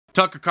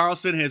Tucker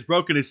Carlson has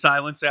broken his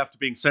silence after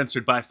being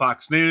censored by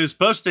Fox News,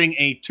 posting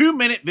a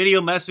 2-minute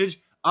video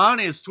message on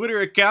his Twitter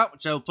account,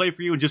 which I will play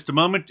for you in just a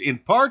moment, in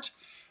part,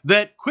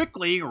 that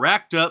quickly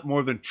racked up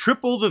more than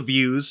triple the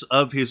views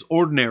of his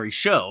ordinary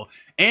show.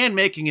 And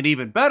making it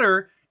even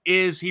better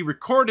is he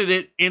recorded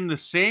it in the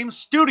same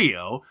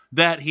studio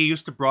that he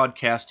used to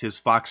broadcast his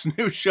Fox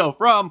News show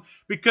from,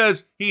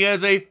 because he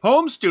has a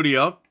home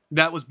studio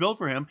that was built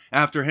for him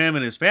after him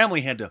and his family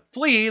had to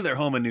flee their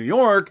home in New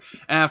York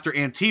after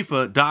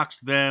Antifa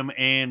doxed them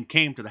and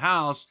came to the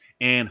house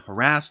and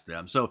harassed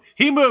them. So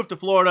he moved to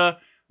Florida,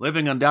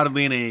 living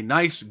undoubtedly in a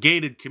nice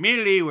gated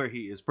community where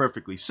he is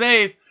perfectly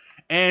safe.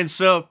 And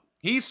so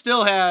he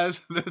still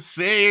has the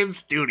same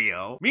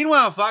studio.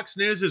 Meanwhile, Fox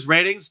News'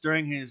 ratings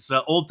during his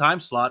old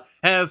time slot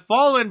have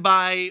fallen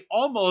by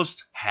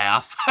almost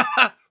half.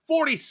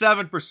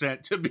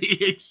 47% to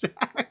be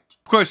exact.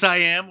 Of course, I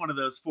am one of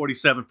those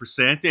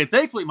 47%, and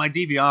thankfully my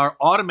DVR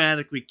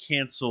automatically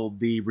canceled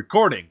the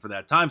recording for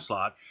that time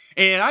slot,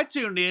 and I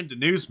tuned in to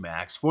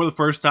Newsmax for the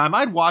first time.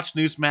 I'd watched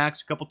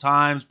Newsmax a couple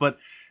times, but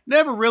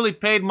never really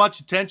paid much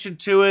attention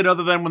to it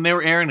other than when they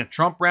were airing a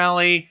Trump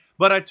rally.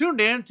 But I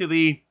tuned in to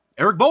the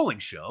Eric Bolling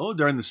show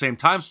during the same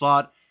time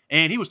slot,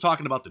 and he was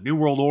talking about the New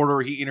World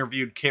Order. He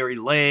interviewed Carrie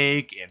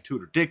Lake and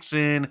Tudor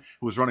Dixon,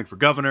 who was running for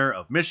governor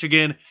of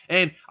Michigan,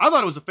 and I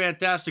thought it was a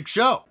fantastic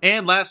show.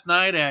 And last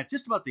night, at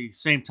just about the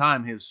same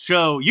time his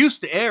show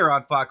used to air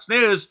on Fox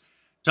News,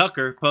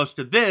 Tucker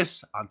posted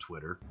this on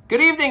Twitter.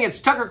 Good evening, it's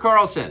Tucker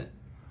Carlson.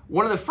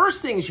 One of the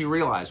first things you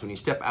realize when you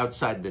step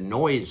outside the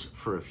noise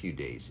for a few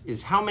days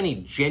is how many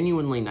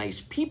genuinely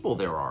nice people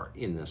there are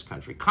in this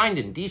country. Kind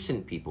and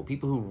decent people,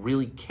 people who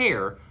really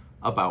care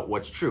about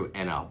what's true,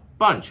 and a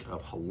bunch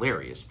of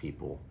hilarious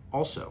people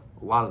also,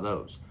 a lot of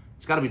those.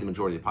 It's got to be the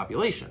majority of the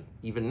population,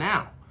 even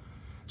now.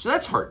 So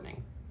that's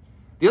heartening.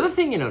 The other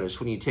thing you notice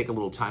when you take a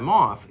little time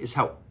off is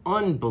how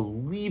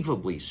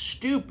unbelievably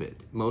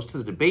stupid most of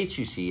the debates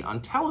you see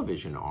on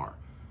television are.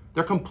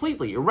 They're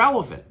completely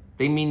irrelevant.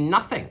 They mean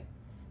nothing.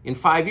 In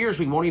 5 years,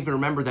 we won't even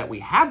remember that we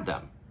had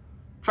them.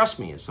 Trust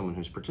me, as someone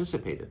who's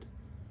participated.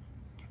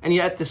 And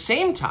yet at the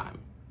same time,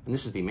 and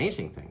this is the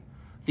amazing thing,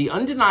 the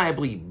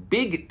undeniably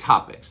big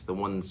topics, the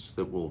ones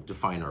that will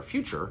define our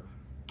future,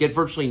 get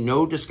virtually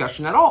no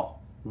discussion at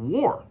all.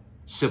 War,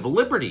 civil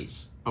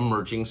liberties,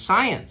 emerging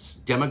science,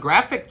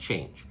 demographic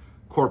change,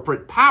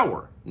 corporate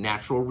power,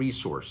 natural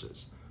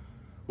resources.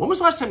 When was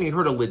the last time you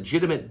heard a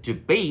legitimate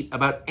debate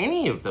about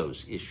any of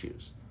those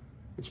issues?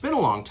 It's been a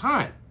long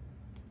time.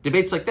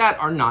 Debates like that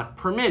are not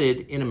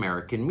permitted in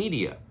American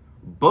media.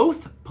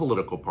 Both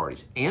political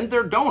parties and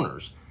their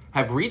donors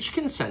have reached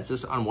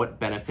consensus on what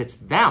benefits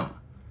them,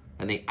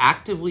 and they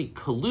actively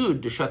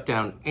collude to shut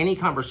down any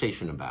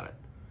conversation about it.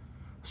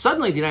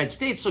 Suddenly, the United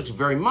States looks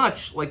very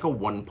much like a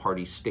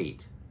one-party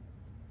state.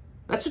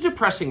 That's a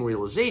depressing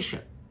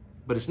realization,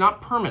 but it's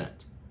not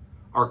permanent.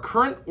 Our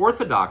current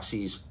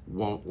orthodoxies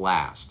won't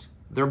last.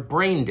 They're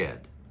brain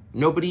dead.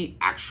 Nobody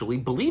actually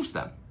believes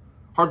them.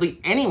 Hardly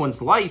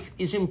anyone's life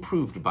is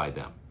improved by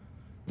them.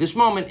 This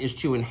moment is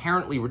too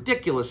inherently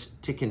ridiculous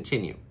to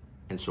continue,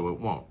 and so it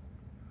won't.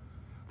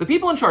 The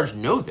people in charge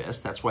know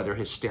this. That's why they're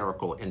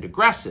hysterical and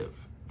aggressive.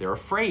 They're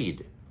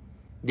afraid.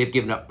 They've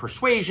given up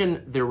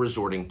persuasion. They're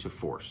resorting to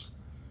force.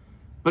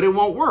 But it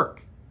won't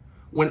work.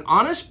 When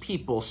honest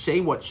people say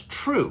what's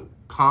true,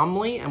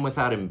 calmly and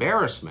without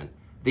embarrassment,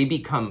 they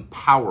become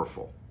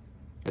powerful.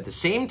 At the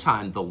same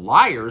time, the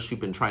liars who've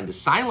been trying to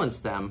silence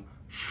them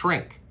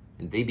shrink,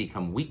 and they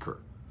become weaker.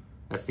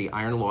 That's the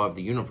iron law of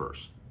the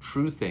universe.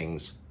 True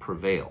things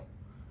prevail.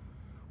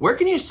 Where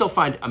can you still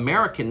find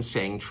Americans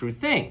saying true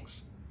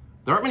things?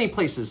 There aren't many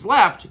places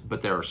left,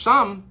 but there are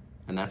some,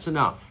 and that's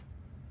enough.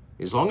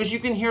 As long as you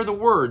can hear the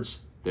words,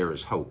 there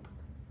is hope.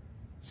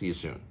 See you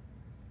soon.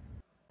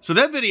 So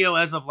that video,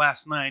 as of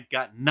last night,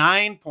 got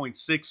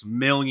 9.6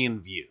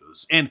 million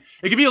views. And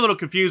it can be a little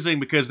confusing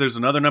because there's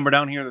another number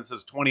down here that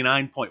says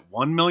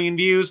 29.1 million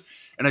views.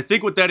 And I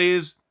think what that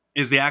is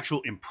the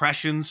actual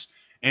impressions.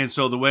 And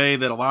so the way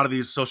that a lot of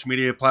these social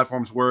media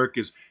platforms work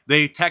is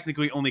they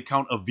technically only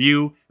count a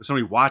view if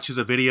somebody watches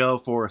a video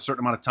for a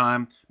certain amount of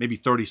time, maybe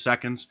 30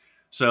 seconds.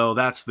 So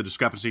that's the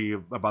discrepancy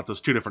about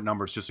those two different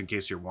numbers, just in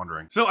case you're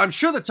wondering. So I'm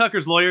sure that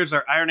Tucker's lawyers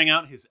are ironing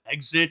out his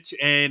exit,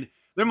 and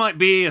there might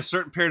be a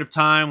certain period of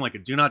time, like a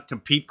do not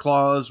compete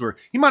clause, where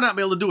he might not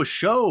be able to do a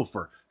show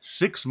for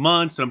 6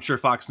 months. And I'm sure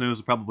Fox News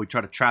will probably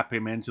try to trap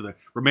him into the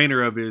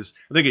remainder of his,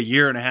 I think, 1.5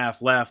 years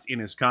left in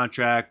his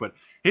contract. But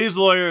his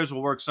lawyers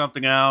will work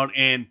something out,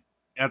 and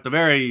at the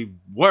very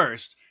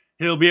worst,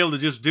 he'll be able to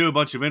just do a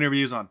bunch of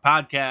interviews on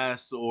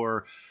podcasts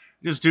or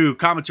just do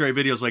commentary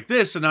videos like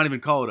this and not even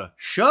call it a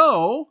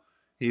show.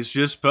 He's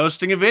just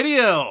posting a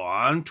video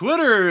on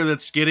Twitter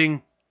that's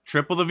getting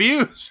triple the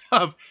views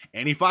of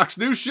any Fox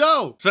News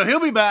show. So he'll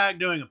be back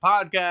doing a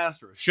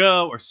podcast or a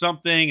show or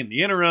something in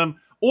the interim,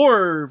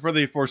 or for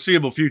the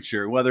foreseeable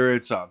future, whether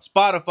it's on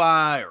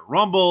Spotify or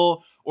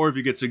Rumble, or if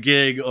he gets a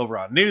gig over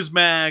on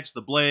Newsmax,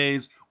 The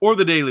Blaze, or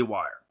The Daily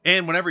Wire.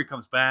 And whenever he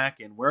comes back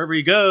and wherever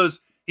he goes,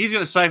 he's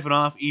going to siphon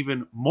off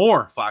even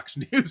more Fox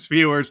News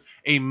viewers,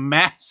 a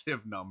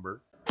massive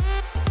number.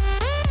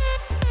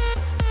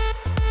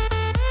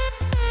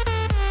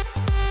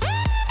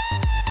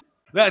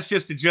 That's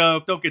just a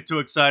joke. Don't get too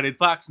excited.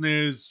 Fox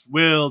News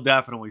will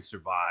definitely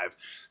survive.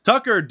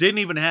 Tucker didn't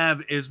even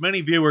have as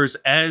many viewers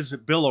as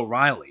Bill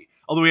O'Reilly,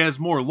 although he has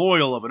more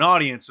loyal of an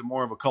audience and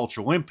more of a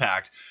cultural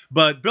impact.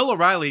 But Bill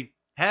O'Reilly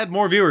had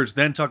more viewers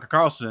than Tucker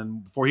Carlson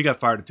before he got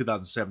fired in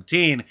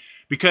 2017,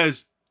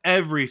 because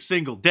every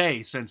single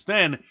day since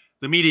then,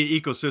 the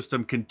media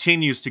ecosystem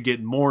continues to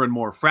get more and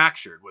more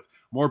fractured, with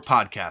more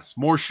podcasts,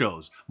 more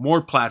shows,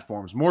 more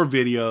platforms, more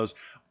videos,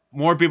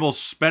 more people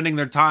spending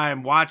their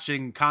time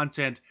watching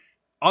content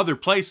other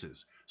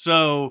places.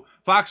 So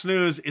Fox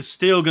News is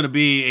still going to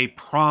be a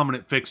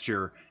prominent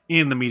fixture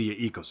in the media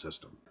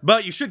ecosystem.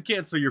 But you should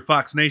cancel your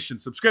Fox Nation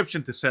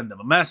subscription to send them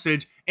a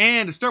message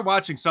and to start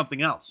watching something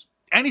else.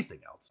 Anything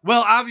else.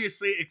 Well,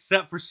 obviously,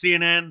 except for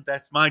CNN.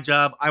 That's my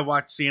job. I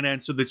watch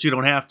CNN so that you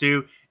don't have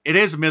to. It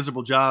is a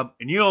miserable job,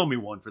 and you owe me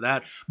one for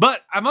that.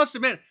 But I must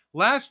admit,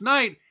 last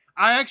night,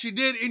 I actually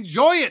did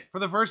enjoy it for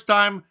the first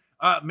time,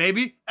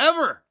 maybe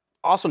ever.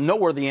 Also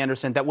noteworthy,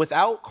 Anderson, that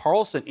without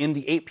Carlson in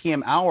the 8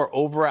 p.m. hour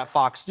over at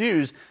Fox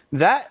News,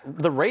 that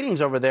the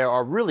ratings over there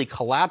are really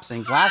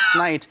collapsing. Last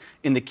night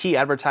in the key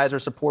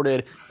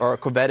advertiser-supported or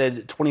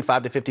coveted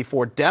 25 to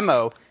 54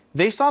 demo,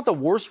 they saw the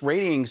worst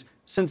ratings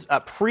since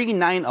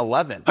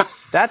pre-9/11.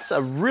 That's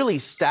a really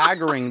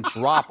staggering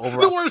drop over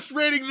the worst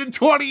ratings in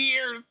 20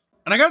 years.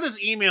 And I got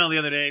this email the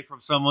other day from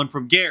someone,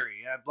 from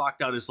Gary, I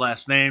blocked out his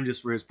last name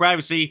just for his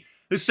privacy,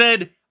 who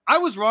said, "I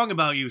was wrong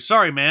about you.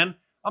 Sorry, man.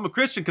 I'm a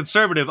Christian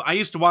conservative. I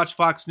used to watch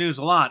Fox News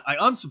a lot. I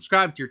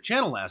unsubscribed to your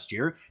channel last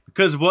year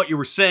because of what you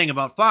were saying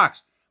about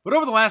Fox. But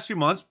over the last few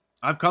months,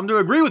 I've come to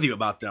agree with you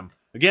about them.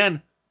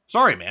 Again,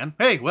 sorry, man.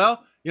 Hey,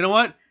 well, you know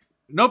what?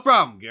 No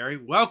problem, Gary.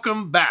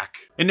 Welcome back."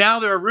 And now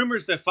there are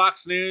rumors that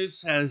Fox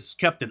News has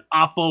kept an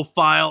Oppo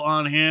file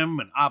on him,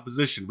 an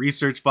opposition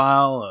research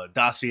file, a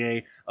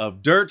dossier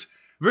of dirt.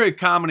 Very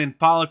common in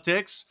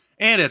politics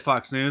and at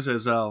Fox News,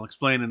 as I'll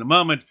explain in a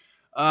moment.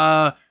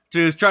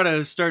 To try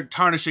to start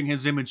tarnishing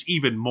his image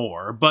even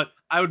more. But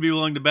I would be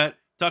willing to bet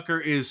Tucker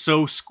is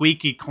so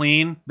squeaky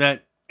clean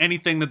that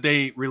anything that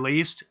they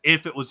released,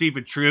 if it was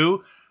even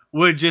true,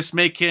 would just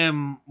make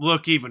him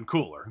look even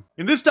cooler.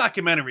 In this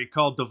documentary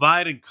called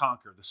Divide and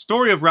Conquer, the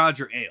story of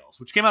Roger Ailes,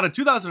 which came out in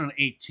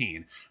 2018.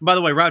 And by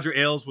the way, Roger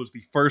Ailes was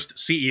the first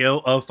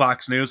CEO of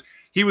Fox News.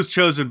 He was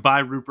chosen by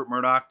Rupert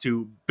Murdoch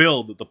to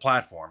build the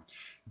platform.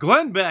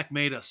 Glenn Beck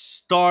made a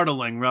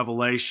startling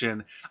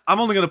revelation. I'm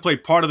only going to play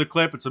part of the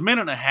clip. It's a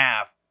minute and a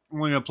half. I'm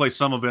only going to play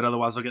some of it,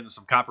 otherwise I'll get into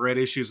some copyright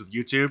issues with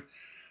YouTube.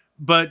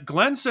 But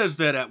Glenn says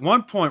that at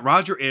one point,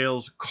 Roger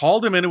Ailes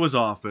called him into his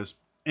office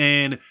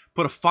and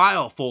put a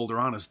file folder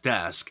on his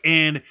desk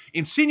and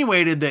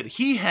insinuated that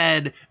he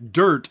had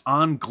dirt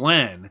on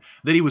Glenn,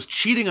 that he was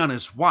cheating on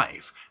his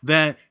wife,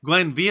 that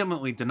Glenn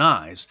vehemently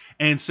denies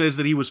and says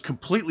that he was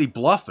completely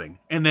bluffing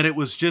and that it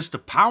was just a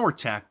power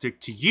tactic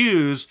to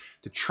use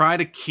to try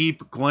to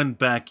keep Glenn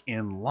Beck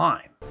in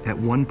line. At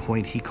one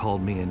point, he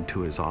called me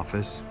into his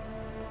office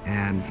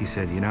and he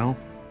said, "You know,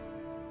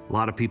 a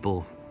lot of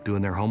people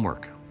doing their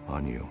homework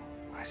on you."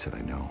 I said,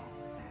 "I know."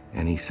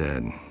 And he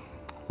said,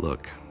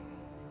 "Look,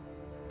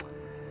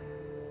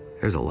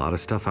 there's a lot of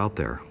stuff out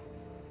there."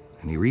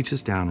 And he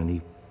reaches down and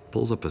he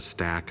pulls up a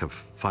stack of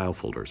file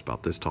folders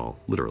about this tall,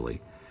 literally.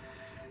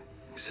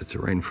 He sits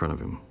it right in front of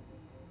him.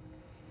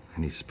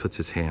 And he puts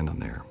his hand on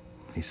there.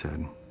 He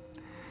said,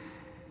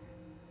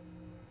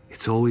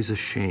 "It's always a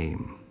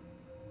shame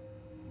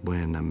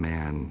when a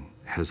man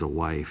has a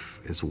wife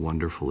as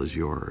wonderful as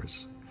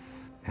yours."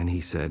 And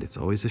he said, "It's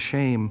always a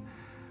shame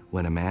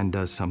when a man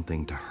does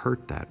something to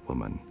hurt that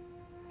woman."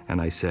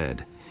 And I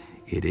said,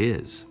 "It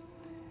is.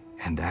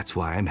 And that's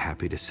why I'm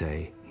happy to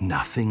say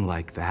nothing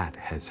like that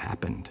has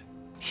happened."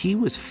 He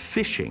was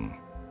fishing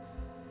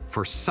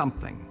for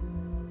something.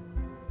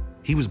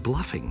 He was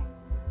bluffing.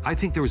 I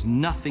think there was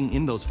nothing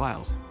in those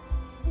files.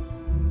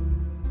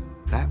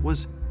 That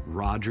was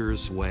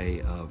Roger's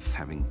way of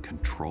having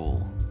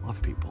control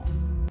of people.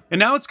 And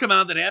now it's come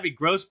out that Abby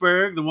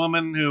Grossberg, the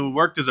woman who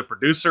worked as a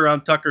producer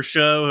on Tucker's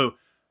show, who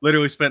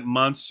literally spent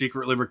months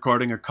secretly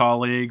recording her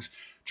colleagues,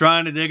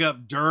 trying to dig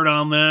up dirt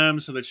on them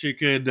so that she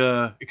could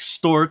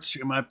extort,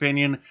 in my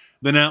opinion,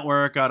 the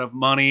network out of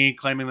money,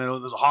 claiming that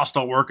it was a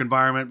hostile work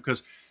environment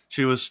because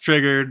she was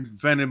triggered,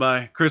 offended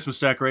by Christmas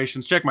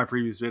decorations. Check my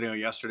previous video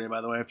yesterday,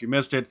 by the way, if you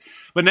missed it.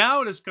 But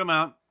now it has come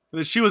out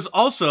that she was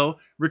also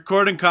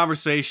recording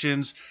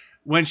conversations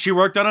when she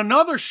worked on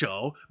another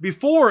show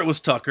before it was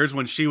Tucker's,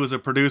 when she was a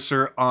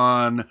producer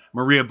on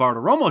Maria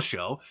Bartiromo's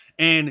show.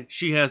 And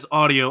she has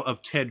audio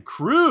of Ted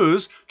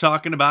Cruz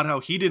talking about how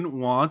he didn't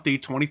want the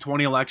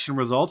 2020 election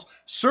results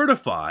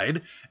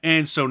certified.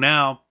 And so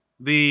now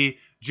the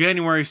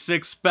January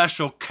 6th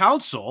special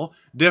counsel,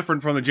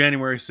 different from the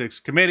January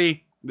 6th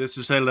committee, this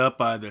is headed up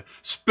by the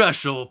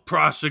special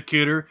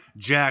prosecutor,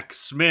 Jack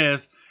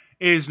Smith,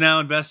 is now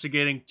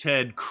investigating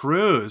Ted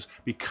Cruz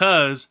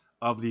because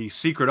of the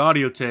secret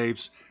audio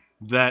tapes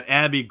that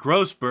Abby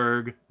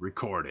Grossberg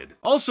recorded.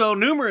 Also,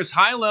 numerous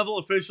high-level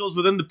officials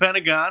within the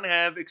Pentagon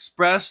have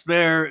expressed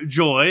their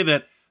joy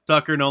that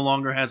Tucker no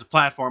longer has a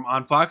platform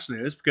on Fox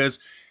News because,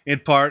 in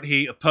part,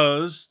 he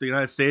opposed the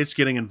United States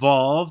getting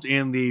involved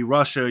in the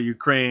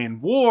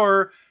Russia-Ukraine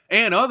war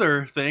and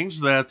other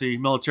things that the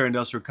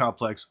military-industrial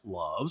complex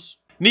loves.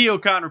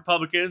 Neocon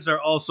Republicans are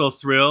also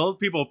thrilled.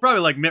 People probably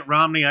like Mitt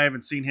Romney. I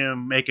haven't seen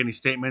him make any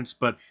statements,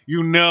 but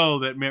you know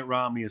that Mitt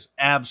Romney is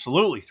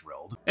absolutely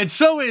thrilled. And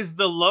so is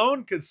the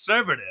Lone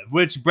Conservative,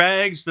 which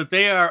brags that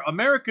they are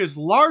America's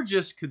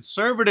largest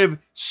conservative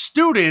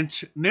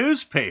student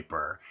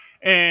newspaper.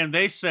 And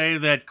they say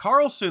that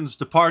Carlson's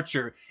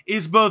departure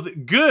is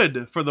both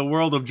good for the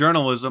world of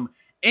journalism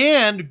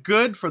and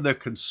good for the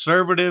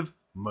conservative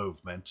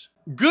movement.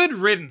 Good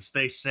riddance,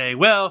 they say.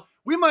 Well,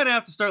 we might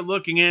have to start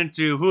looking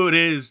into who it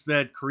is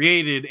that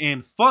created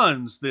and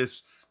funds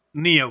this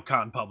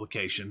neocon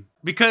publication,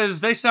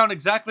 because they sound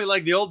exactly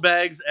like the old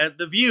bags at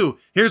The View.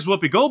 Here's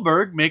Whoopi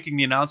Goldberg making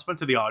the announcement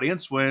to the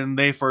audience when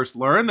they first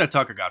learned that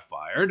Tucker got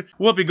fired.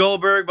 Whoopi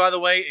Goldberg, by the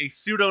way, a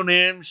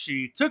pseudonym.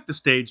 She took the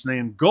stage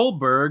name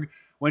Goldberg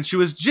when she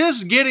was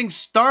just getting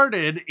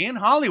started in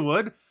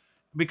Hollywood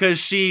because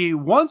she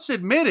once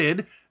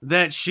admitted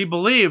that she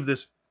believed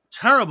this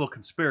terrible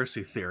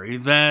conspiracy theory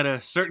that a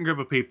certain group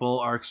of people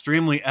are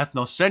extremely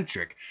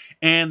ethnocentric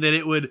and that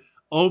it would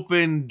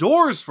open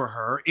doors for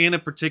her in a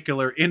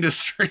particular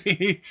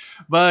industry.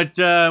 But,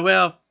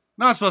 well,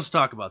 not supposed to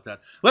talk about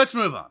that. Let's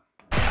move on.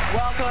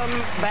 Welcome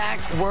back.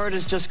 Word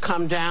has just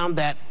come down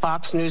that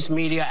Fox News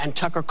Media and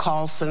Tucker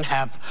Carlson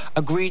have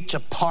agreed to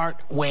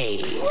part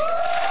ways. We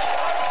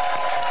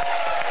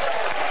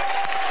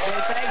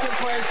thank you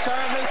for his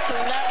service to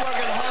the network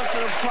and host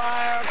of the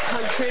prior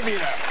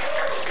contributor.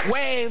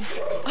 Wave.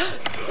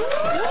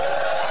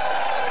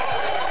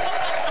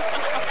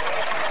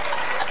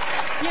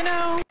 You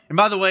know. And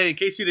by the way, in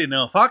case you didn't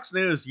know, Fox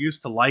News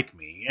used to like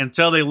me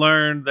until they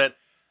learned that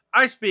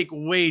I speak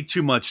way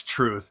too much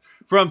truth.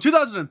 From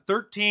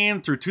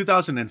 2013 through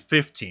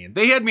 2015,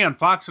 they had me on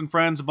Fox and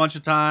Friends a bunch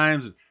of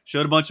times and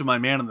showed a bunch of my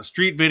Man on the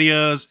Street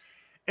videos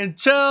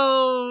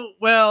until,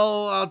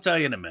 well, I'll tell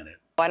you in a minute.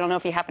 I don't know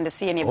if you happen to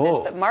see any of this,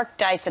 but Mark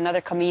Dice,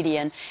 another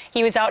comedian,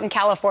 he was out in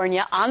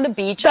California on the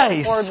beach, on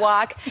the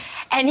boardwalk,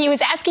 and he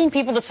was asking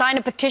people to sign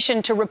a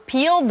petition to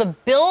repeal the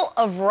Bill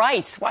of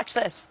Rights. Watch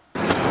this.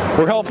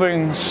 We're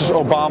helping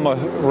Obama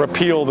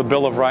repeal the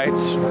Bill of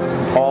Rights,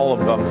 all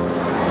of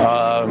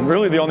them.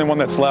 Really the only one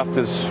that's left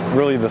is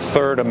really the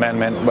Third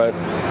Amendment, but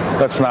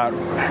that's not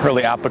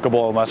really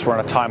applicable unless we're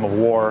in a time of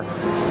war.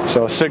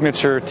 So a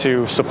signature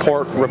to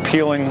support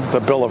repealing the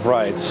Bill of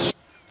Rights.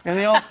 And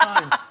they all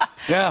signed.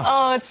 Yeah.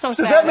 Oh, it's so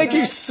sad. Does that make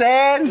you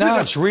sad? No,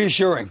 it's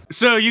reassuring.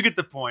 So you get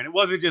the point. It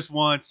wasn't just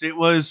once. It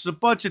was a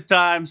bunch of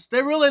times.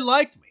 They really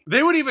liked me.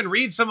 They would even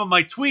read some of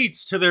my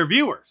tweets to their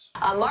viewers.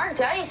 Mark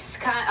Dice,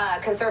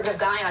 conservative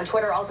guy on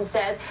Twitter, also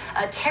says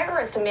a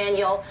terrorist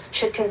manual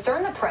should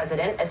concern the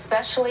president,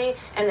 especially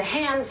in the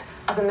hands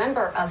of a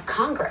member of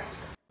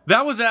Congress.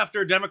 That was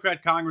after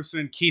Democrat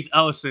Congressman Keith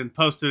Ellison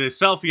posted a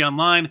selfie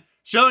online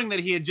showing that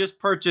he had just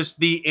purchased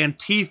the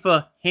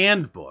Antifa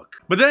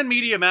handbook. But then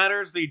Media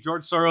Matters, the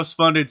George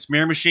Soros-funded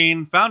smear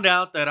machine, found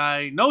out that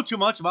I know too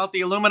much about the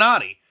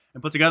Illuminati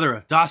and put together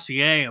a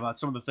dossier about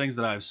some of the things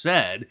that I've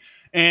said.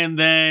 And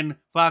then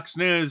Fox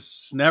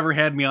News never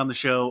had me on the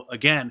show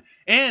again.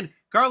 And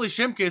Carly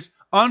Shimkus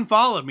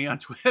unfollowed me on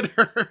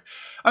Twitter.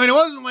 I mean, it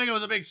wasn't like it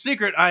was a big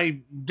secret.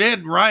 I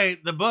did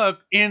write the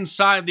book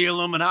Inside the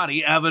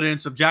Illuminati,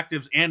 Evidence,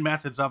 Objectives, and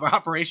Methods of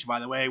Operation, by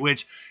the way,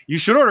 which you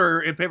should order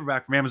in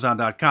paperback from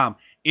Amazon.com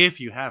if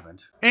you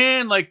haven't.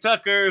 And like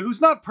Tucker, who's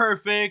not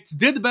perfect,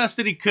 did the best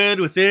that he could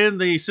within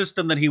the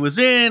system that he was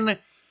in,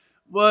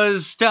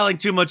 was telling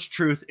too much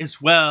truth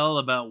as well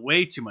about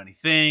way too many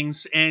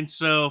things, and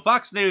so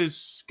Fox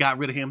News got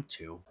rid of him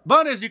too.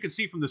 But as you can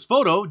see from this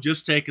photo,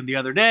 just taken the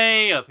other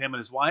day, of him and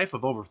his wife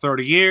of over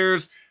 30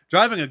 years,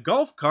 driving a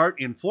golf cart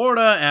in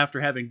Florida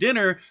after having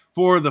dinner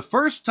for the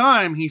first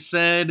time, he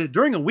said,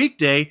 during a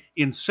weekday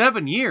in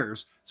 7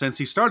 years since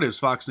he started his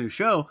Fox News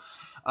show,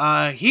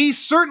 he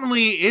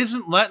certainly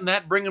isn't letting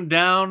that bring him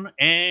down,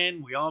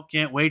 and we all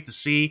can't wait to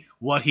see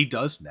what he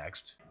does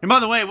next. And by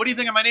the way, what do you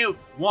think of my new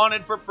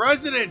Wanted for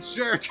President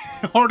shirt?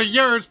 Order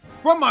yours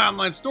from my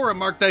online store at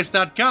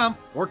markdice.com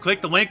or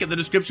click the link in the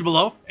description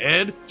below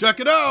and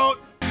check it out.